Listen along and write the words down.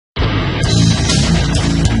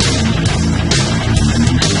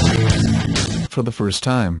for the first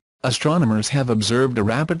time, astronomers have observed a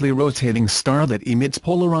rapidly rotating star that emits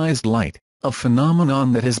polarized light, a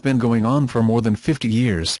phenomenon that has been going on for more than 50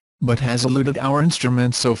 years, but has eluded our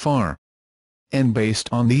instruments so far. And based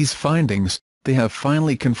on these findings, they have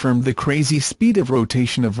finally confirmed the crazy speed of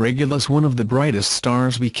rotation of Regulus, one of the brightest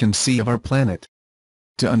stars we can see of our planet.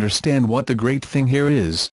 To understand what the great thing here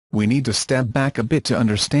is, we need to step back a bit to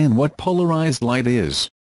understand what polarized light is.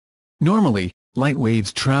 Normally, light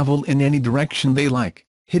waves travel in any direction they like,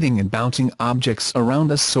 hitting and bouncing objects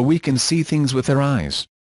around us so we can see things with our eyes.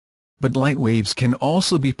 But light waves can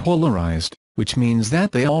also be polarized, which means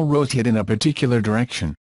that they all rotate in a particular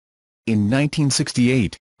direction. In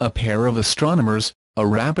 1968, a pair of astronomers, a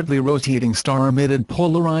rapidly rotating star emitted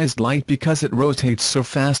polarized light because it rotates so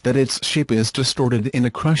fast that its shape is distorted in a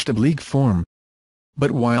crushed oblique form.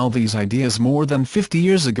 But while these ideas more than 50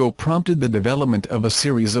 years ago prompted the development of a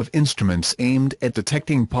series of instruments aimed at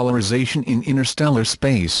detecting polarization in interstellar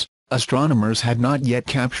space, astronomers had not yet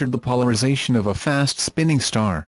captured the polarization of a fast-spinning star.